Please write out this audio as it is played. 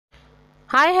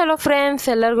Hi hello friends,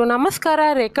 ಎಲ್ಲರಿಗೂ ನಮಸ್ಕಾರ.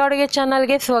 ರೇಖಾ ಅಡುಗೆ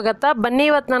ಚಾನಲ್ಗೆ ಸ್ವಾಗತ. ಬನ್ನಿ,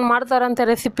 ಇವತ್ತು ನಾನು ಮಾಡ್ತಾರಂಥ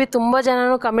ರೆಸಿಪಿ ತುಂಬ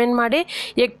ಜನನು ಕಮೆಂಟ್ ಮಾಡಿ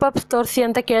ಎಗ್ ಪಪ್ಸ್ ತೋರಿಸಿ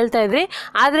ಅಂತ ಕೇಳ್ತಾ ಇದ್ರಿ.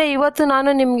 ಆದರೆ ಇವತ್ತು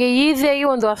ನಾನು ನಿಮಗೆ ಈಸಿಯಾಗಿ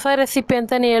ಒಂದು ಹೊಸ ರೆಸಿಪಿ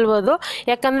ಅಂತಲೇ ಹೇಳ್ಬೋದು.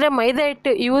 ಯಾಕಂದರೆ ಮೈದಾ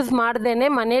ಹಿಟ್ಟು ಯೂಸ್ ಮಾಡ್ದೇ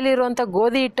ಮನೇಲಿರುವಂಥ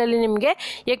ಗೋಧಿ ಹಿಟ್ಟಲ್ಲಿ ನಿಮಗೆ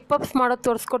ಎಗ್ ಪಪ್ಸ್ ಮಾಡೋದು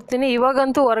ತೋರಿಸ್ಕೊಡ್ತೀನಿ.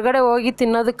 ಇವಾಗಂತೂ ಹೊರಗಡೆ ಹೋಗಿ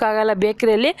ತಿನ್ನೋದಕ್ಕಾಗಲ್ಲ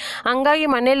ಬೇಕ್ರಿಯಲ್ಲಿ, ಹಂಗಾಗಿ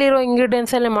ಮನೇಲಿರೋ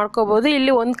ಇಂಗ್ರೀಡಿಯೆಂಟ್ಸಲ್ಲೇ ಮಾಡ್ಕೋಬೋದು.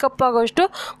 ಇಲ್ಲಿ 1 ಕಪ್ ಆಗೋಷ್ಟು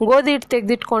ಗೋಧಿ ಹಿಟ್ಟು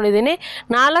ತೆಗೆದಿಟ್ಕೊಂಡಿದ್ದೀನಿ.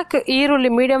 4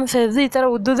 ಈರುಳ್ಳಿ ಮೀಡಿಯಮ್ ಸೈಜ್ ಈ ಥರ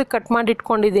ಉದ್ದುದಕ್ಕೆ ಕಟ್ ಮಾಡಿ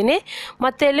ಇಟ್ಕೊಂಡಿದ್ದೀನಿ.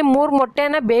 ಮತ್ತು ಇಲ್ಲಿ 3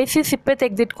 ಮೊಟ್ಟೆನ ಬೇಯಿಸಿ ಸಿಪ್ಪೆ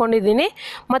ತೆಗೆದಿಟ್ಕೊಂಡಿದ್ದೀನಿ.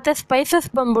 ಮತ್ತು ಸ್ಪೈಸಸ್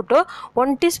ಬಂದ್ಬಿಟ್ಟು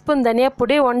 1 ಟೀ ಸ್ಪೂನ್ ಧನಿಯಾ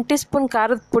ಪುಡಿ, 1 ಟೀ ಸ್ಪೂನ್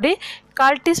ಖಾರದ ಪುಡಿ,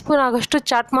 1/4 ಟೀ ಸ್ಪೂನ್ ಆಗೋಷ್ಟು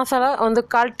ಚಾಟ್ ಮಸಾಲ,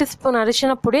 1/4 ಟೀ ಸ್ಪೂನ್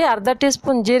ಅರಿಶಿನ ಪುಡಿ, ಅರ್ಧ ಟೀ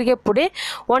ಸ್ಪೂನ್ ಜೀರಿಗೆ ಪುಡಿ,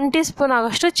 1 ಟೀ ಸ್ಪೂನ್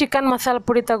ಆಗೋಷ್ಟು ಚಿಕನ್ ಮಸಾಲ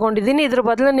ಪುಡಿ ತೊಗೊಂಡಿದ್ದೀನಿ. ಇದ್ರ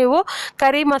ಬದಲು ನೀವು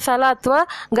ಕರಿ ಮಸಾಲ ಅಥವಾ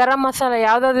ಗರಂ ಮಸಾಲ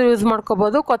ಯಾವುದಾದ್ರೂ ಯೂಸ್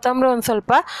ಮಾಡ್ಕೋಬೋದು. ಕೊತ್ತಂಬರಿ ಒಂದು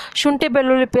ಸ್ವಲ್ಪ, ಶುಂಠಿ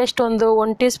ಬೆಳ್ಳುಳ್ಳಿ ಪೇಸ್ಟ್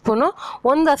 1 ಟೀ ಸ್ಪೂನು,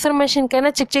 1 ಹಸಿರು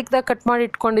ಮೆಣಸಿನ್ಕಾಯಿನ ಚಿಕ್ಕದಾಗಿ ಕಟ್ ಮಾಡಿ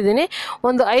ಇಟ್ಕೊಂಡಿದ್ದೀನಿ.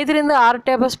 5 ರಿಂದ 6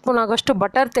 ಟೇಬಲ್ ಸ್ಪೂನ್ ಆಗೋಷ್ಟು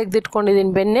ಬಟರ್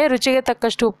ತೆಗೆದಿಟ್ಕೊಂಡಿದ್ದೀನಿ. ಬೆಣ್ಣೆ, ರುಚಿಗೆ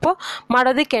ತಕ್ಕಷ್ಟು ಉಪ್ಪು,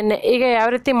 ಮಾಡೋದಕ್ಕೆ ಎಣ್ಣೆ. ಈಗ ಯಾವ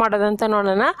ರೀತಿ ಮಾಡೋದಂತ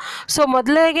ನೋಡೋಣ. ಸೊ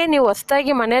ಮೊದಲಿಗೆ ನೀವು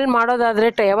ಹೊಸದಾಗಿ ಮನೇಲಿ ಮಾಡೋದಾದರೆ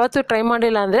ಯಾವತ್ತೂ ಟ್ರೈ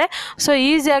ಮಾಡಿಲ್ಲ ಅಂದರೆ ಸೊ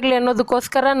ಈಸಿ ಆಗಲಿ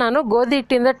ಅನ್ನೋದಕ್ಕೋಸ್ಕರ ನಾನು ಗೋಧಿ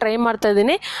ಹಿಟ್ಟಿಂದ ಟ್ರೈ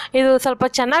ಮಾಡ್ತಾಯಿದ್ದೀನಿ. ಇದು ಸ್ವಲ್ಪ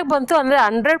ಚೆನ್ನಾಗಿ ಬಂತು. ಅಂದರೆ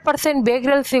 100%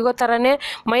 ಬೇಕ್ರಿಯಲ್ಲಿ ಸಿಗೋ ಥರನೇ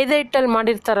ಮೈದಾ ಹಿಟ್ಟಲ್ಲಿ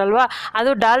ಮಾಡಿರ್ತಾರಲ್ವ,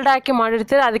 ಅದು ಡಾಲ್ಡಾ ಹಾಕಿ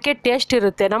ಮಾಡಿರ್ತಾರೆ, ಅದಕ್ಕೆ ಟೇಸ್ಟ್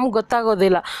ಇರುತ್ತೆ, ನಮ್ಗೆ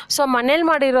ಗೊತ್ತಾಗೋದಿಲ್ಲ. ಸೊ ಮನೇಲಿ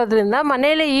ಮಾಡಿರೋದ್ರಿಂದ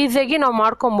ಮನೇಲಿ ಈಸಿಯಾಗಿ ನಾವು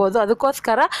ಮಾಡ್ಕೊಬೋದು.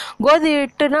 ಅದಕ್ಕೋಸ್ಕರ ಗೋಧಿ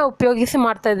ಹಿಟ್ಟನ್ನ ಉಪಯೋಗಿಸಿ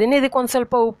ಮಾಡ್ತಾಯಿದ್ದೀನಿ. ಇದಕ್ಕೊಂದು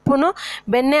ಸ್ವಲ್ಪ ಉಪ್ಪು,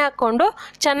 ಬೆಣ್ಣೆ ಹಾಕ್ಕೊಂಡು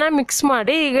ಚೆನ್ನಾಗಿ ಮಿಕ್ಸ್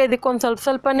ಮಾಡಿ, ಈಗ ಇದಕ್ಕೊಂದು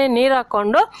ಸ್ವಲ್ಪನೇ ನೀರು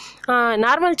ಹಾಕ್ಕೊಂಡು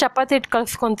ನಾರ್ಮಲ್ ಚಪಾತಿ ಹಿಟ್ಟು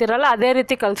ಕಲಿಸ್ಕೊತೀರಲ್ಲ ಅದೇ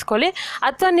ರೀತಿ ಕಲಿಸ್ಕೊಳ್ಳಿ.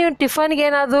 ಅಥವಾ ನೀವು ಟಿಫನ್ಗೆ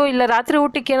ಏನಾದರೂ ಇಲ್ಲ ರಾತ್ರಿ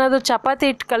ಊಟಕ್ಕೆ ಏನಾದರೂ ಚಪಾತಿ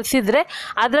ಹಿಟ್ಟು ಕಲಿಸಿದ್ರೆ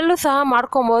ಅದರಲ್ಲೂ ಸಹ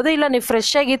ಮಾಡ್ಕೊಬೋದು. ಇಲ್ಲ ನೀವು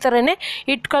ಫ್ರೆಶ್ಶಾಗಿ ಈ ಥರನೇ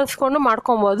ಹಿಟ್ಟು ಕಲಿಸ್ಕೊಂಡು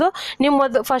ಮಾಡ್ಕೊಬೋದು. ನೀವು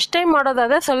ಫಸ್ಟ್ ಟೈಮ್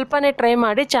ಮಾಡೋದಾದರೆ ಸ್ವಲ್ಪನೇ ಟ್ರೈ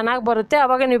ಮಾಡಿ, ಚೆನ್ನಾಗಿ ಬರುತ್ತೆ.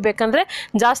 ಆವಾಗ ನೀವು ಬೇಕಂದರೆ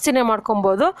ಜಾಸ್ತಿನೇ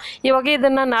ಮಾಡ್ಕೊಬೋದು. ಇವಾಗ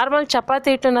ಇದನ್ನು ನಾರ್ಮಲ್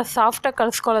ಚಪಾತಿ ಹಿಟ್ಟನ್ನು ಸಾಫ್ಟಾಗಿ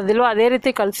ಕಲಿಸ್ಕೊಳ್ಳೋದಿಲ್ವ ಅದೇ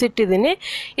ರೀತಿ ಕಲಿಸಿಟ್ಟಿದ್ದೀನಿ.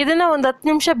 ಇದನ್ನು ಒಂದು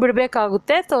 10 ನಿಮಿಷ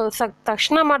ಬಿಡಬೇಕಾಗುತ್ತೆ.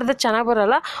 ತಕ್ಷಣ ಮಾಡಿದ್ರೆ ಚೆನ್ನಾಗಿ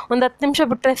ಬರೋಲ್ಲ, ಒಂದು 10 ನಿಮಿಷ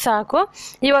ಬಿಟ್ಟರೆ ಸಾಕು.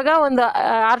 ಇವಾಗ ಒಂದು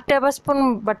 6 ಟೇಬಲ್ ಸ್ಪೂನ್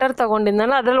ಬಟರ್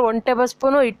ತೊಗೊಂಡಿದ್ದನಲ್ಲ, ಅದರಲ್ಲಿ 1 ಟೇಬಲ್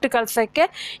ಸ್ಪೂನು ಹಿಟ್ಟು ಕಲಸೋಕ್ಕೆ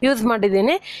ಯೂಸ್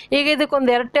ಮಾಡಿದ್ದೀನಿ. ಈಗ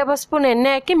ಇದಕ್ಕೊಂದು 2 ಟೇಬಲ್ ಸ್ಪೂನ್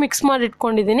ಎಣ್ಣೆ ಹಾಕಿ ಮಿಕ್ಸ್ ಮಾಡಿ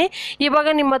ಇಟ್ಕೊಂಡಿದ್ದೀನಿ. ಇವಾಗ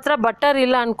ನಿಮ್ಮ ಹತ್ರ ಬಟರ್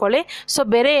ಇಲ್ಲ ಅಂದ್ಕೊಳ್ಳಿ, ಸೊ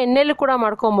ಬೇರೆ ಎಣ್ಣೆಲಿ ಕೂಡ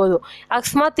ಮಾಡ್ಕೊಬೋದು.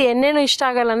 ಅಕಸ್ಮಾತ್ ಎಣ್ಣೆನೂ ಇಷ್ಟ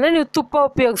ಆಗಲ್ಲ ಅಂದರೆ ನೀವು ತುಪ್ಪ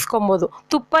ಉಪಯೋಗಿಸ್ಕೊಬೋದು.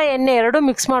 ತುಪ್ಪ ಎಣ್ಣೆ ಎರಡೂ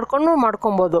ಮಿಕ್ಸ್ ಮಾಡ್ಕೊಂಡು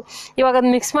ಮಾಡ್ಕೊಬೋದು. ಇವಾಗ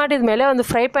ಅದು ಮಿಕ್ಸ್ ಮಾಡಿದ ಮೇಲೆ ಒಂದು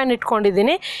ಫ್ರೈ ಪ್ಯಾನ್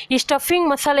ಇಟ್ಕೊಂಡಿದ್ದೀನಿ. ಈ ಸ್ಟಫಿಂಗ್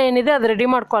ಮಸಾಲೆ ಏನಿದೆ ಅದು ರೆಡಿ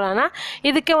ಮಾಡ್ಕೊಳ್ಳೋಣ.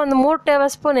 ಇದಕ್ಕೆ ಒಂದು 3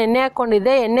 ಟೇಬಲ್ ಸ್ಪೂನ್ ಎಣ್ಣೆ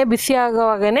ಹಾಕ್ಕೊಂಡಿದ್ದೆ. ಎಣ್ಣೆ ಬಿಸಿ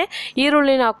ಆಗೋವಾಗೇ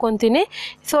ಈರುಳ್ಳಿನ ಹಾಕ್ಕೊತೀನಿ.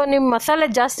 ಸೊ ನಿಮ್ಮ ಮಸಾಲೆ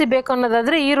ಜಾಸ್ತಿ ಬೇಕು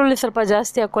ಅನ್ನೋದಾದರೆ ಈರುಳ್ಳಿ ಸ್ವಲ್ಪ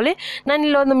ಜಾಸ್ತಿ ಹಾಕ್ಕೊಳ್ಳಿ.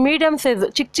 ನಾನಿಲ್ಲಿ ಒಂದು ಮೀಡಿಯಮ್ ಸೈಜ್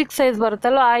ಚಿಕ್ಕ ಸೈಜ್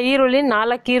ಬರುತ್ತಲ್ಲ ಆ ಈರುಳ್ಳಿ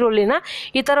 4 ಈರುಳ್ಳಿನ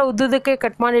ಈ ಥರ ಉದ್ದುದಕ್ಕೆ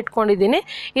ಕಟ್ ಮಾಡಿ ಇಟ್ಕೊಂಡಿದ್ದೀನಿ.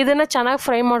 ಇದನ್ನು ಚೆನ್ನಾಗಿ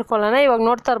ಫ್ರೈ ಮಾಡ್ಕೊಳ್ಳೋಣ. ಇವಾಗ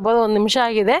ನೋಡ್ತಾ ಇರ್ಬೋದು 1 ನಿಮಿಷ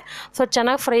ಆಗಿದೆ. ಸೊ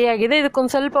ಚೆನ್ನಾಗಿ ಫ್ರೈ ಆಗಿದೆ.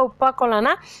 ಇದಕ್ಕೊಂದು ಸ್ವಲ್ಪ ಉಪ್ಪು ಹಾಕ್ಕೊಳ್ಳೋಣ.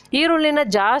 ಈರುಳ್ಳಿನ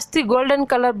ಜಾಸ್ತಿ ಗೋಲ್ಡನ್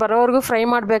ಕಲರ್ ಬರೋವರೆಗೂ ಫ್ರೈ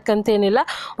ಮಾಡಬೇಕಂತೇನಿಲ್ಲ,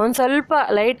 ಒಂದು ಸ್ವಲ್ಪ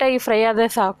ಲೈಟಾಗಿ ಫ್ರೈ ಆದರೆ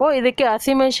ಸಾಕು. ಇದಕ್ಕೆ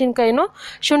ಹಸಿಮೆಣಸಿನ್ಕಾಯಿನೂ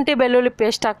ಶುಂಠಿ ಬೆಳ್ಳುಳ್ಳಿ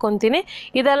ಪೇಸ್ಟ್ ಹಾಕ್ಕೊತೀನಿ.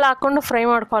 ಇದೆಲ್ಲ ಹಾಕ್ಕೊಂಡು ಫ್ರೈ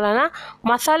ಮಾಡ್ಕೊಳ್ಳೋಣ.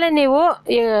 ಮಸಾಲೆ ನೀವು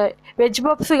ವೆಜ್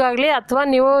ಪಪ್ಸ್ಗಾಗಲಿ ಅಥವಾ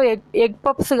ನೀವು ಎಗ್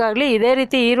ಪಪ್ಸ್ಗಾಗಲಿ ಇದೇ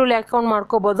ರೀತಿ ಈರುಳ್ಳಿ ಹಾಕ್ಕೊಂಡು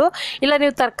ಮಾಡ್ಕೋಬೋದು. ಇಲ್ಲ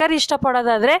ನೀವು ತರಕಾರಿ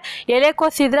ಇಷ್ಟಪಡೋದಾದರೆ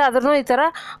ಎಲೆಕೋಸು ಇದ್ದರೆ ಅದನ್ನು ಈ ಥರ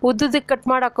ಉದ್ದುದಕ್ಕೆ ಕಟ್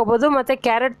ಮಾಡಿ ಹಾಕ್ಕೋಬೋದು. ಮತ್ತು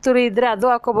ಕ್ಯಾರೆಟ್ ತುರಿ ಇದ್ದರೆ ಅದು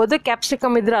ಹಾಕ್ಕೋಬೋದು,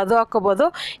 ಕ್ಯಾಪ್ಸಿಕಮ್ ಇದ್ದರೆ ಅದು ಹಾಕ್ಕೋಬೋದು.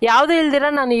 ಯಾವುದೂ ಇಲ್ದಿರ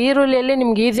ನಾನು ಈರುಳ್ಳಿಯಲ್ಲಿ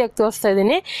ನಿಮ್ಗೆ ಈಸಿಯಾಗಿ ತೋರಿಸ್ತಾ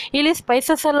ಇದ್ದೀನಿ. ಇಲ್ಲಿ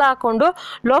ಸ್ಪೈಸಸ್ ಎಲ್ಲ ಹಾಕ್ಕೊಂಡು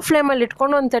ಲೋ ಫ್ಲೇಮಲ್ಲಿ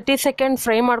ಇಟ್ಕೊಂಡು ಒಂದು 30 ಸೆಕೆಂಡ್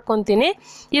ಫ್ರೈ ಮಾಡ್ಕೊತೀನಿ.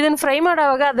 ಇದನ್ನು ಫ್ರೈ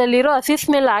ಮಾಡೋವಾಗ ಅದರಲ್ಲಿರೋ ಹಸಿ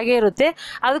ಸ್ಮೆಲ್ ಆಗೇ ಇರುತ್ತೆ.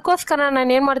 ಅದಕ್ಕೋಸ್ಕರ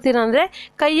ನಾನು ಏನು ಮಾಡ್ತೀನಿ ಅಂದರೆ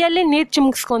ಕೈಯಲ್ಲಿ ನೀರು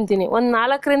ಚಿಮ್ಸ್ಕೊತೀನಿ. ಒಂದು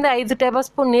 4 ರಿಂದ 5 ಟೇಬಲ್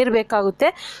ಸ್ಪೂನ್ ನೀರು ಬೇಕಾಗುತ್ತೆ.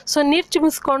 ಸೊ ನೀರು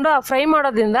ಚಿಮ್ಸ್ಕೊಂಡು ಆ ಫ್ರೈ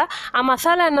ಮಾಡೋದ್ರಿಂದ ಆ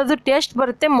ಮಸಾಲೆ ಅನ್ನೋದು ಟೇಸ್ಟ್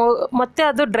ಬರುತ್ತೆ. ಮತ್ತು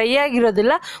ಅದು ಡ್ರೈ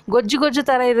ಆಗಿರೋದಿಲ್ಲ, ಗೊಜ್ಜು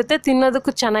ಥರ ಇರುತ್ತೆ,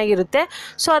 ತಿನ್ನೋದಕ್ಕೂ ಚೆನ್ನಾಗಿರುತ್ತೆ.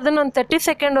 ಸೊ ಅದನ್ನು ಒಂದು 30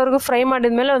 ಸೆಕೆಂಡ್ವರೆಗೂ ಫ್ರೈ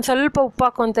ಮಾಡಿದ್ಮೇಲೆ ಒಂದು ಸ್ವಲ್ಪ ಉಪ್ಪು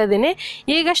ಹಾಕ್ಕೊತಾ ಇದ್ದೀನಿ.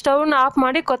 ಈಗ ಸ್ಟವ್ನ ಆಫ್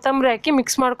ಮಾಡಿ ಕೊತ್ತಂಬರಿ ಹಾಕಿ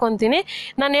ಮಿಕ್ಸ್ ಮಾಡ್ಕೊತೀನಿ.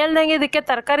 ನಾನು ಹೇಳ್ದಂಗೆ ಇದಕ್ಕೆ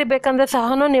ತರಕಾರಿ ಬೇಕಂದರೆ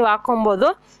ಸಹನೂ ನೀವು ಹಾಕ್ಕೊಬೋದು.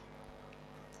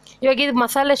 ಇವಾಗ ಇದು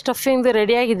ಮಸಾಲೆ ಸ್ಟಫಿಂಗ್ದು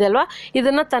ರೆಡಿಯಾಗಿದೆ ಅಲ್ವಾ,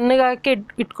 ಇದನ್ನು ತಣ್ಣಗೆ ಹಾಕಿ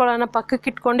ಇಟ್ಕೊಳ್ಳೋಣ, ಪಕ್ಕಕ್ಕೆ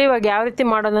ಇಟ್ಕೊಂಡು ಇವಾಗ ಯಾವ ರೀತಿ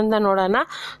ಮಾಡೋದಂತ ನೋಡೋಣ.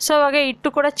 ಸೊ ಇವಾಗ ಹಿಟ್ಟು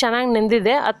ಕೂಡ ಚೆನ್ನಾಗಿ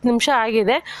ನೆಂದಿದೆ, 10 ನಿಮಿಷ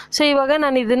ಆಗಿದೆ. ಸೊ ಇವಾಗ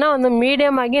ನಾನು ಇದನ್ನು ಒಂದು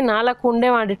ಮೀಡಿಯಮ್ ಆಗಿ 4 ಉಂಡೆ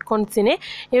ಮಾಡಿ ಇಟ್ಕೊಳ್ತೀನಿ.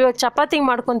 ಇವಾಗ ಚಪಾತಿಗೆ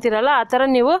ಮಾಡ್ಕೊತೀರಲ್ಲ ಆ ಥರ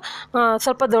ನೀವು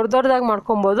ಸ್ವಲ್ಪ ದೊಡ್ಡದಾಗಿ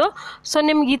ಮಾಡ್ಕೊಬೋದು. ಸೊ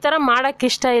ನಿಮ್ಗೆ ಈ ಥರ ಮಾಡೋಕ್ಕೆ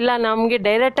ಇಷ್ಟ ಇಲ್ಲ, ನಮಗೆ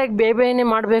ಡೈರೆಕ್ಟಾಗಿ ಬೇಬೇನೆ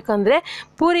ಮಾಡಬೇಕಂದ್ರೆ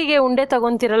ಪೂರಿಗೆ ಉಂಡೆ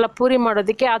ತೊಗೊತೀರಲ್ಲ ಪೂರಿ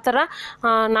ಮಾಡೋದಕ್ಕೆ, ಆ ಥರ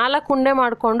 4 ಉಂಡೆ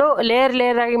ಮಾಡಿಕೊಂಡು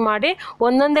ಲೇಯರ್ ಆಗಿ ಮಾಡಿ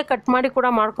ಒಂದೊಂದೇ ಕಟ್ ಮಾಡಿ ಕೂಡ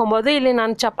ಮಾಡ್ಕೊಬೋದು. ಇಲ್ಲಿ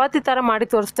ನಾನು ಚಪಾತಿ ಥರ ಮಾಡಿ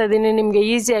ತೋರಿಸ್ತಾ ಇದ್ದೀನಿ ನಿಮಗೆ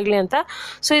ಈಸಿ ಆಗಲಿ ಅಂತ.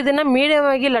 ಸೊ ಇದನ್ನು ಮೀಡಿಯಮ್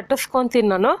ಆಗಿ ಲಟ್ಟಿಸ್ಕೊತೀನಿ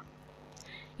ನಾನು.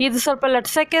 ಇದು ಸ್ವಲ್ಪ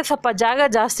ಲಟ್ಸೋಕ್ಕೆ ಸ್ವಲ್ಪ ಜಾಗ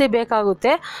ಜಾಸ್ತಿ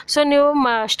ಬೇಕಾಗುತ್ತೆ. ಸೊ ನೀವು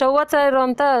ಸ್ಟವ್ ಹತ್ರ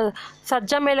ಇರುವಂಥ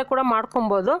ಸಜ್ಜ ಮೇಲೆ ಕೂಡ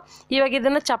ಮಾಡ್ಕೊಬೋದು. ಇವಾಗ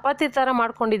ಇದನ್ನು ಚಪಾತಿ ಥರ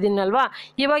ಮಾಡ್ಕೊಂಡಿದ್ದೀನಲ್ವಾ,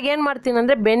 ಇವಾಗ ಏನು ಮಾಡ್ತೀನಿ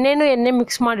ಅಂದರೆ ಬೆಣ್ಣೆನೂ ಎಣ್ಣೆ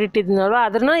ಮಿಕ್ಸ್ ಮಾಡಿಟ್ಟಿದ್ದೀನಲ್ವ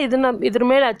ಇದ್ರ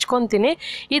ಮೇಲೆ ಹಚ್ಕೊತೀನಿ.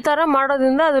 ಈ ಥರ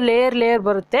ಮಾಡೋದ್ರಿಂದ ಅದು ಲೇಯರ್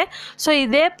ಬರುತ್ತೆ. ಸೊ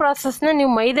ಇದೇ ಪ್ರಾಸೆಸ್ನ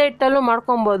ನೀವು ಮೈದಾ ಹಿಟ್ಟಲ್ಲೂ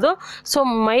ಮಾಡ್ಕೊಬೋದು. ಸೊ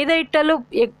ಮೈದಾ ಹಿಟ್ಟಲ್ಲೂ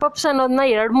ಎಗ್ ಪಪ್ಸ್ ಅನ್ನೋದನ್ನ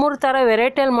 2-3 ಥರ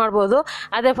ವೆರೈಟಿಯಲ್ಲಿ ಮಾಡ್ಬೋದು.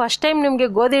 ಅದೇ ಫಸ್ಟ್ ಟೈಮ್ ನಿಮಗೆ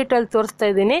ಗೋಧಿ ಹಿಟ್ಟಲ್ಲಿ ತೋರಿಸ್ತಾ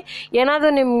ಇದ್ದೀನಿ.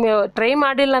 ಏನಾದರೂ ನಿಮ್ಗೆ ಟ್ರೈ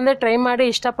ಮಾಡಿಲ್ಲ ಅಂದರೆ ಟ್ರೈ ಮಾಡಿ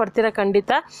ಇಷ್ಟಪಡ್ತೀರ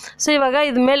ಖಂಡಿತ. ಸೊ ಇವಾಗ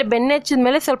ಇದ್ರ ಮೇಲೆ ಬೆಣ್ಣೆ ಹಚ್ಚಿದ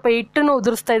ಮೇಲೆ ಸ್ವಲ್ಪ ಹಿಟ್ಟನ್ನು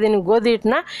ಉದುರಿಸ್ತಾ ಇದ್ದೀನಿ, ಗೋಧಿ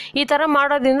ಹಿಟ್ಟನ್ನ. ಈ ಥರ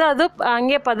ಮಾಡೋದ್ರಿಂದ ಅದು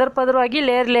ಹಂಗೆ ಪದರವಾಗಿ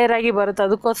ಲೇಯರ್ ಆಗಿ ಬರುತ್ತೆ,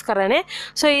 ಅದಕ್ಕೋಸ್ಕರನೇ.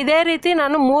 ಸೊ ಇದೇ ರೀತಿ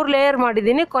ನಾನು 3 ಲೇಯರ್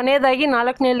ಮಾಡಿದ್ದೀನಿ. ಕೊನೆಯದಾಗಿ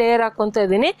 4ನೇ ಲೇಯರ್ ಹಾಕ್ಕೊತಾ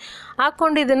ಇದ್ದೀನಿ.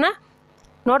 ಹಾಕ್ಕೊಂಡು ಇದನ್ನು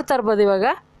ನೋಡ್ತಾ ಇರ್ಬೋದು ಇವಾಗ.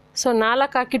 ಸೊ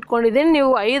 4 ಹಾಕಿಟ್ಕೊಂಡಿದ್ದೀನಿ. ನೀವು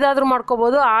 5 ಆದರೂ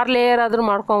ಮಾಡ್ಕೊಬೋದು, 6 ಲೇಯರ್ ಆದರೂ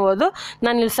ಮಾಡ್ಕೊಬೋದು.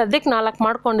 ನಾನು ಇಲ್ಲಿ ಸದ್ಯಕ್ಕೆ 4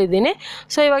 ಮಾಡ್ಕೊಂಡಿದ್ದೀನಿ.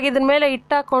 ಸೊ ಇವಾಗ ಇದ್ರ ಮೇಲೆ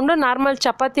ಹಿಟ್ಟು ಹಾಕ್ಕೊಂಡು ನಾರ್ಮಲ್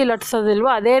ಚಪಾತಿ ಲಟ್ಸೋದಿಲ್ವೋ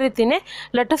ಅದೇ ರೀತಿಯೇ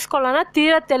ಲಟ್ಟಿಸ್ಕೊಳ್ಳೋಣ.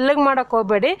 ತೀರಾ ತೆಳ್ಳಗೆ ಮಾಡೋಕ್ಕೆ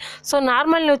ಹೋಗಬೇಡಿ. ಸೊ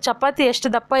ನಾರ್ಮಲ್ ನೀವು ಚಪಾತಿ ಎಷ್ಟು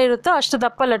ದಪ್ಪ ಇರುತ್ತೋ ಅಷ್ಟು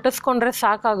ದಪ್ಪ ಲಟ್ಟಿಸ್ಕೊಂಡ್ರೆ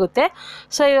ಸಾಕಾಗುತ್ತೆ.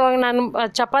 ಸೊ ಇವಾಗ ನಾನು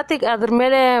ಚಪಾತಿ ಅದ್ರ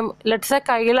ಮೇಲೆ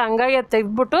ಲಟ್ಸೋಕ್ಕಾಗಿಲ್ಲ, ಹಂಗಾಗಿ ಅದು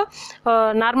ತೆಗೆದ್ಬಿಟ್ಟು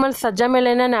ನಾರ್ಮಲ್ ಸಜ್ಜ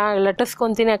ಮೇಲೇ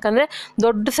ಲಟ್ಟಿಸ್ಕೊತೀನಿ. ಯಾಕಂದರೆ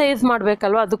ದೊಡ್ಡ ಸೈಜ್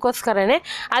ಮಾಡಬೇಕಲ್ವ, ಅದಕ್ಕೋಸ್ಕರನೇ.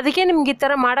 ಅದಕ್ಕೆ ನಿಮ್ಗೆ ಈ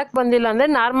ಥರ ಮಾಡೋಕ್ಕೆ ಬಂದಿಲ್ಲ ಅಂದರೆ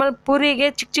ನಾರ್ಮಲ್ ಪೂರಿಗೆ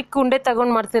ಚಿಕ್ಕ ಉಂಡೆ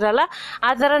ತಗೊಂಡು ಮಾಡ್ತಿರಲ್ಲ, ಆ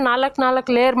ಥರ 4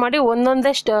 ಲೇಯರ್ ಮಾಡಿ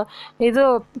ಒಂದೊಂದೇ ಇದು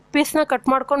ಪೀಸ್ನ ಕಟ್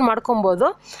ಮಾಡ್ಕೊಂಡು ಮಾಡ್ಕೊಬೋದು.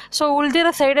 ಸೊ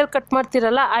ಉಳ್ದಿರೋ ಸೈಡಲ್ಲಿ ಕಟ್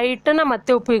ಮಾಡ್ತಿರಲ್ಲ ಆ ಹಿಟ್ಟನ್ನು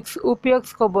ಮತ್ತೆ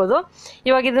ಉಪಯೋಗಿಸ್ಕೋಬೋದು.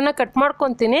 ಇವಾಗ ಇದನ್ನು ಕಟ್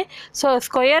ಮಾಡ್ಕೊತೀನಿ. ಸೊ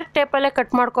ಸ್ಕ್ವಯರ್ ಟೇಪಲ್ಲೇ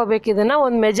ಕಟ್ ಮಾಡ್ಕೋಬೇಕು. ಇದನ್ನು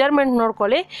ಒಂದು ಮೆಜರ್ಮೆಂಟ್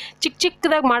ನೋಡ್ಕೊಳ್ಳಿ,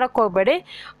 ಚಿಕ್ಕದಾಗಿ ಮಾಡೋಕ್ಕೆ ಹೋಗಬೇಡಿ.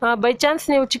 ಬೈ ಚಾನ್ಸ್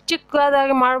ನೀವು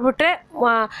ಚಿಕ್ಕದಾಗಿ ಮಾಡಿಬಿಟ್ರೆ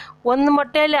ಒಂದು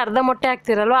ಮೊಟ್ಟೆಯಲ್ಲಿ ಅರ್ಧ ಮೊಟ್ಟೆ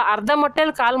ಹಾಕ್ತಿರಲ್ವ, ಅರ್ಧ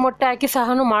ಮೊಟ್ಟೆಯಲ್ಲಿ 1/4 ಮೊಟ್ಟೆ ಹಾಕಿ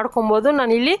ಸಹನೂ ಮಾಡ್ಕೊಬೋದು.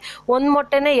 ನಾನಿಲ್ಲಿ ಒಂದು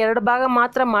ಮೊಟ್ಟೆನೇ 2 ಭಾಗ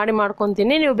ಮಾತ್ರ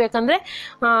ಮಾಡ್ಕೊತೀನಿ. ನೀವು ಬೇಕಂದರೆ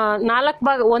 4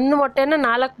 ಭಾಗ, ಒಂದು ಮೊಟ್ಟೆನ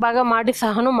 4 ಭಾಗ ಮಾಡಿ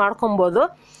ಸಹನೂ ಮಾಡ್ಕೊಬೋದು.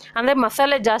 ಅಂದರೆ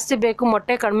ಮಸಾಲೆ ಜಾಸ್ತಿ ಬೇಕು,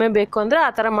 ಮೊಟ್ಟೆ ಕಡಿಮೆ ಬೇಕು ಅಂದರೆ ಆ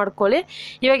ಥರ ಮಾಡ್ಕೊಳ್ಳಿ.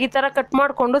 ಇವಾಗ ಈ ಥರ ಕಟ್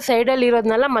ಮಾಡಿಕೊಂಡು ಸೈಡಲ್ಲಿ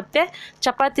ಇರೋದನ್ನೆಲ್ಲ ಮತ್ತೆ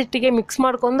ಚಪಾತಿ ಹಿಟ್ಟಿಗೆ ಮಿಕ್ಸ್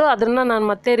ಮಾಡ್ಕೊಂಡು ಅದನ್ನು ನಾನು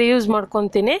ಮತ್ತೆ ರಿಯೂಸ್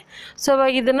ಮಾಡ್ಕೊತೀನಿ. ಸೊ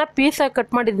ಇವಾಗ ಇದನ್ನು ಪೀಸಾಗಿ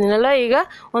ಕಟ್ ಮಾಡಿದ್ದೀನಲ್ಲ, ಈಗ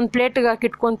ಒಂದು ಪ್ಲೇಟಿಗೆ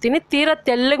ಹಾಕಿಟ್ಕೊತೀನಿ. ತೀರಾ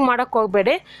ತೆಳ್ಳಗೆ ಮಾಡೋಕ್ಕೆ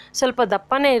ಹೋಗಬೇಡಿ, ಸ್ವಲ್ಪ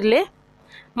ದಪ್ಪನೇ ಇರಲಿ.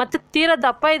 ಮತ್ತು ತೀರಾ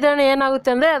ದಪ್ಪ ಇದ್ರೆ ಏನಾಗುತ್ತೆ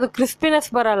ಅಂದರೆ ಅದು ಕ್ರಿಸ್ಪಿನೆಸ್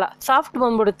ಬರೋಲ್ಲ, ಸಾಫ್ಟ್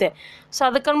ಬಂದ್ಬಿಡುತ್ತೆ. ಸೊ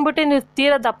ಅದಕ್ಕಂದ್ಬಿಟ್ಟು ನೀವು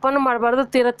ತೀರಾ ದಪ್ಪನೂ ಮಾಡಬಾರ್ದು,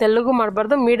 ತೀರಾ ತೆಳ್ಳಗೂ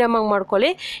ಮಾಡಬಾರ್ದು, ಮೀಡಿಯಮಾಗಿ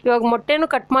ಮಾಡ್ಕೊಳ್ಳಿ. ಇವಾಗ ಮೊಟ್ಟೆನೂ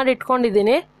ಕಟ್ ಮಾಡಿ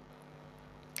ಇಟ್ಕೊಂಡಿದ್ದೀನಿ.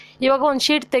 ಇವಾಗ ಒಂದು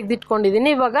ಶೀಟ್ ತೆಗೆದಿಟ್ಕೊಂಡಿದ್ದೀನಿ.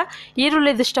 ಇವಾಗ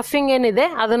ಈರುಳ್ಳಿದು ಸ್ಟಫಿಂಗ್ ಏನಿದೆ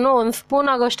ಅದನ್ನು 1 ಸ್ಪೂನ್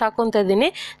ಆಗೋಷ್ಟು ಹಾಕ್ಕೊತಾ ಇದ್ದೀನಿ.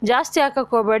 ಜಾಸ್ತಿ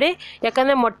ಹಾಕೋಕ್ಕೆ ಹೋಗಬೇಡಿ,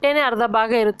 ಯಾಕಂದರೆ ಮೊಟ್ಟೆನೇ ಅರ್ಧ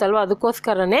ಭಾಗ ಇರುತ್ತಲ್ವ,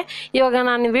 ಅದಕ್ಕೋಸ್ಕರನೇ. ಇವಾಗ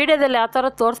ನಾನು ವೀಡಿಯೋದಲ್ಲಿ ಯಾವ ಥರ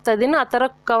ತೋರಿಸ್ತಾ ಇದ್ದೀನಿ ಆ ಥರ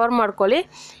ಕವರ್ ಮಾಡ್ಕೊಳ್ಳಿ.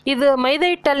 ಇದು ಮೈದಾ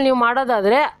ಹಿಟ್ಟಲ್ಲಿ ನೀವು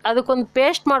ಮಾಡೋದಾದರೆ ಅದಕ್ಕೊಂದು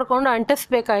ಪೇಸ್ಟ್ ಮಾಡಿಕೊಂಡು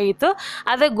ಅಂಟಿಸ್ಬೇಕಾಗಿತ್ತು.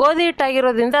 ಅದೇ ಗೋಧಿ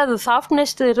ಹಿಟ್ಟಾಗಿರೋದ್ರಿಂದ ಅದು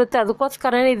ಸಾಫ್ಟ್ನೆಸ್ ಇರುತ್ತೆ,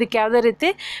 ಅದಕ್ಕೋಸ್ಕರನೇ ಇದಕ್ಕೆ ಯಾವುದೇ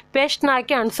ರೀತಿ ಪೇಸ್ಟ್ನ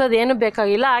ಹಾಕಿ ಅಂಟಿಸೋದು ಏನೂ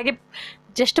ಬೇಕಾಗಿಲ್ಲ. ಹಾಗೆ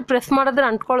ಜಸ್ಟ್ ಪ್ರೆಸ್ ಮಾಡಿದ್ರೆ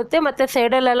ಅಂಟ್ಕೊಳ್ಳುತ್ತೆ. ಮತ್ತು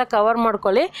ಸೈಡಲ್ಲೆಲ್ಲ ಕವರ್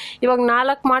ಮಾಡ್ಕೊಳ್ಳಿ. ಇವಾಗ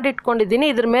 4 ಮಾಡಿ ಇಟ್ಕೊಂಡಿದ್ದೀನಿ.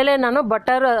 ಇದ್ರ ಮೇಲೆ ನಾನು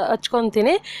ಬಟರ್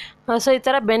ಹಚ್ಕೊತೀನಿ. ಸೊ ಈ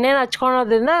ಥರ ಬೆಣ್ಣೆನ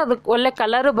ಹಚ್ಕೊಳೋದ್ರಿಂದ ಅದಕ್ಕೆ ಒಳ್ಳೆ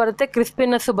ಕಲರು ಬರುತ್ತೆ,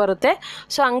 ಕ್ರಿಸ್ಪಿನೆಸ್ಸು ಬರುತ್ತೆ.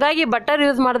 ಸೊ ಹಂಗಾಗಿ ಬಟರ್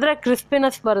ಯೂಸ್ ಮಾಡಿದ್ರೆ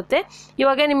ಕ್ರಿಸ್ಪಿನೆಸ್ ಬರುತ್ತೆ.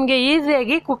 ಇವಾಗ ನಿಮಗೆ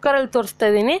ಈಸಿಯಾಗಿ ಕುಕ್ಕರಲ್ಲಿ ತೋರಿಸ್ತಾ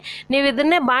ಇದ್ದೀನಿ. ನೀವು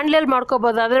ಇದನ್ನೇ ಬಾಣಲೆಯಲ್ಲಿ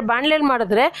ಮಾಡ್ಕೋಬೋದು. ಆದರೆ ಬಾಣಲೆಯಲ್ಲಿ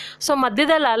ಮಾಡಿದ್ರೆ ಸೊ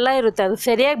ಮಧ್ಯದಲ್ಲಿ ಅಲ್ಲ ಇರುತ್ತೆ, ಅದು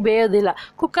ಸರಿಯಾಗಿ ಬೇಯೋದಿಲ್ಲ.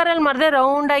 ಕುಕ್ಕರಲ್ಲಿ ಮಾಡಿದ್ರೆ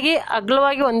ರೌಂಡಾಗಿ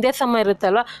ಅಗಲವಾಗಿ ಒಂದೇ ಸಮ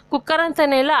ಇರುತ್ತಲ್ವ. ಕುಕ್ಕರ್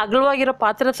ಅಂತಲೇ ಇಲ್ಲ, ಅಗಲವಾಗಿರೋ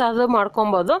ಪಾತ್ರೆ ಸಹ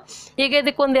ಮಾಡ್ಕೊಬೋದು. ಈಗ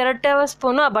ಇದಕ್ಕೆ ಒಂದು 2 ಟೇಬಲ್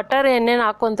ಸ್ಪೂನು ಬಟರ್ ಎಣ್ಣೆನ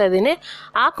ಹಾಕ್ಕೊತಾ ಇದ್ದೀನಿ.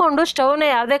 ಹಾಕ್ಕೊಂಡು ಸ್ಟವ್ನ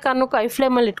ಯಾವುದೇ ಕಾರಣಕ್ಕೂ ಹೈ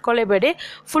ಫ್ಲೇಮಲ್ಲಿ ಇಟ್ಕೊಳ್ಳೇಬೇಡಿ,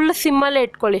 ಫುಲ್ ಸಿಮ್ಮಲ್ಲೇ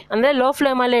ಇಟ್ಕೊಳ್ಳಿ. ಅಂದರೆ ಲೋ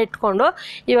ಫ್ಲೇಮಲ್ಲೇ ಇಟ್ಕೊಂಡು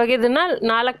ಇವಾಗ ಇದನ್ನು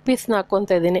 4 ಪೀಸ್ನ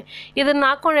ಹಾಕ್ಕೊತಾ ಇದ್ದೀನಿ. ಇದನ್ನು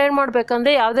ಹಾಕ್ಕೊಂಡು ಏನು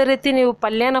ಮಾಡಬೇಕಂದ್ರೆ ಯಾವುದೇ ರೀತಿ ನೀವು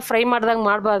ಪಲ್ಯನ ಫ್ರೈ ಮಾಡಿದಾಗ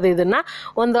ಮಾಡಬಾರ್ದು. ಇದನ್ನು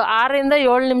ಒಂದು 6ರಿಂದ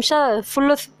 7 ನಿಮಿಷ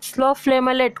ಫುಲ್ಲು ಸ್ಲೋ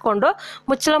ಫ್ಲೇಮಲ್ಲೇ ಇಟ್ಕೊಂಡು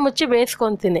ಮುಚ್ಚಿ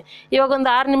ಬೇಯಿಸ್ಕೊತೀನಿ. ಇವಾಗ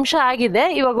ಒಂದು 6 ನಿಮಿಷ ಆಗಿದೆ.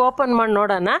 ಇವಾಗ ಓಪನ್ ಮಾಡಿ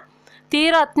ನೋಡೋಣ.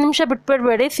 ತೀರಾ 10 ನಿಮಿಷ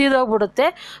ಬಿಟ್ಬಿಡಬೇಡಿ, ಸೀದೋಗ್ಬಿಡುತ್ತೆ.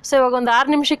 ಸೊ ಇವಾಗ ಒಂದು 6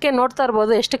 ನಿಮಿಷಕ್ಕೆ ನೋಡ್ತಾ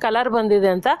ಇರ್ಬೋದು ಎಷ್ಟು ಕಲರ್ ಬಂದಿದೆ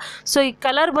ಅಂತ. ಸೊ ಈ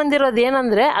ಕಲರ್ ಬಂದಿರೋದು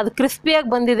ಏನಂದರೆ ಅದು ಕ್ರಿಸ್ಪಿಯಾಗಿ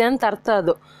ಬಂದಿದೆ ಅಂತ ಅರ್ಥ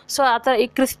ಅದು. ಸೊ ಆ ಥರ ಈ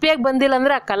ಕ್ರಿಸ್ಪಿಯಾಗಿ ಬಂದಿಲ್ಲ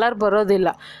ಅಂದರೆ ಆ ಕಲರ್ ಬರೋದಿಲ್ಲ.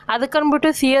 ಅದಕ್ಕಂದ್ಬಿಟ್ಟು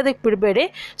ಸಿಯೋದಕ್ಕೆ ಬಿಡಬೇಡಿ.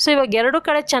 ಸೊ ಇವಾಗ 2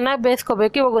 ಕಡೆ ಚೆನ್ನಾಗಿ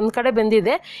ಬೇಯಿಸ್ಕೋಬೇಕು. ಇವಾಗ ಒಂದು ಕಡೆ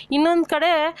ಬೆಂದಿದೆ, ಇನ್ನೊಂದು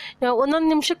ಕಡೆ ಒಂದೊಂದು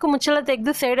ನಿಮಿಷಕ್ಕೂ ಮುಚ್ಚಳ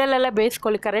ತೆಗೆದು ಸೈಡಲ್ಲೆಲ್ಲ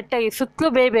ಬೇಯಿಸ್ಕೊಳ್ಳಿ ಕರೆಕ್ಟಾಗಿ. ಸುತ್ತಲೂ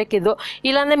ಬೇಯಬೇಕಿದು,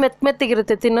 ಇಲ್ಲಾಂದರೆ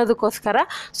ಮೆತ್ತಗಿರುತ್ತೆ ತಿನ್ನೋದಕ್ಕೋಸ್ಕರ.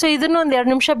 ಸೊ ಇದನ್ನು ಒಂದು 2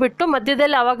 ನಿಮಿಷ ಬಿಟ್ಟು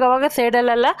ಮಧ್ಯದಲ್ಲಿ ಅವಾಗವಾಗ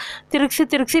ಸೈಡಲ್ಲೆಲ್ಲ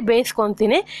ತಿರುಗಿಸಿ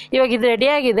ಬೇಯಿಸ್ಕೊತೀನಿ. ಇವಾಗ ಇದು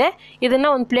ರೆಡಿಯಾಗಿದೆ. ಇದನ್ನು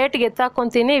ಒಂದು ಪ್ಲೇಟ್ಗೆ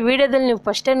ಎತ್ತಾಕೊತೀನಿ. ವೀಡಿಯೋದಲ್ಲಿ ನೀವು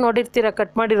ಫಸ್ಟ್ ಟೈಮ್ ನೋಡಿರ್ತೀರ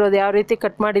ಕಟ್ ಮಾಡಿರೋದು ಯಾವ ರೀತಿ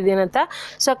ಕಟ್ ಮಾಡಿದ್ದೀನಿ ಅಂತ.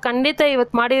 ಸೊ ಖಂಡಿತ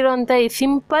ಇವತ್ತು ಮಾಡಿರೋಂಥ ಈ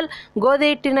ಸಿಂಪಲ್ ಗೋಧಿ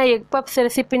ಹಿಟ್ಟಿನ ಎಗ್ ಪಪ್ಸ್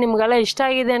ರೆಸಿಪಿ ನಿಮಗೆಲ್ಲ ಇಷ್ಟ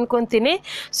ಆಗಿದೆ ಅನ್ಕೊತೀನಿ.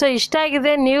 ಸೊ ಇಷ್ಟ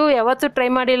ಆಗಿದೆ, ನೀವು ಯಾವತ್ತೂ ಟ್ರೈ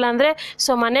ಮಾಡಿಲ್ಲ ಅಂದರೆ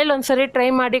ಸೊ ಮನೇಲಿ ಒಂದ್ಸರಿ ಟ್ರೈ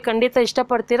ಮಾಡಿ, ಖಂಡಿತ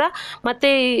ಇಷ್ಟಪಡ್ತೀರಾ. ಮತ್ತು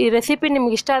ಈ ರೆಸಿಪಿ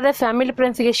ನಿಮ್ಗೆ ಇಷ್ಟ ಆದರೆ ಫ್ಯಾಮಿಲಿ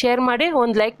ಫ್ರೆಂಡ್ಸ್ಗೆ ಶೇರ್ ಮಾಡಿ,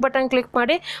 ಒಂದು ಲೈಕ್ ಬಟನ್ ಕ್ಲಿಕ್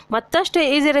ಮಾಡಿ. ಮತ್ತಷ್ಟು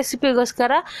ಈಸಿ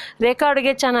ರೆಸಿಪಿಗೋಸ್ಕರ ರೇಖಾ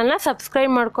ಅಡುಗೆ ಚಾನಲ್ನ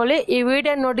ಸಬ್ಸ್ಕ್ರೈಬ್ ಮಾಡ್ಕೊಳ್ಳಿ. ಈ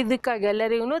ವಿಡಿಯೋ ನೋಡಿದ್ದಕ್ಕಾಗಿ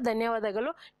ಎಲ್ಲರಿಗೂ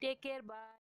ಧನ್ಯವಾದಗಳು. ಟೇಕ್ ಕೇರ್, ಬಾಯ್.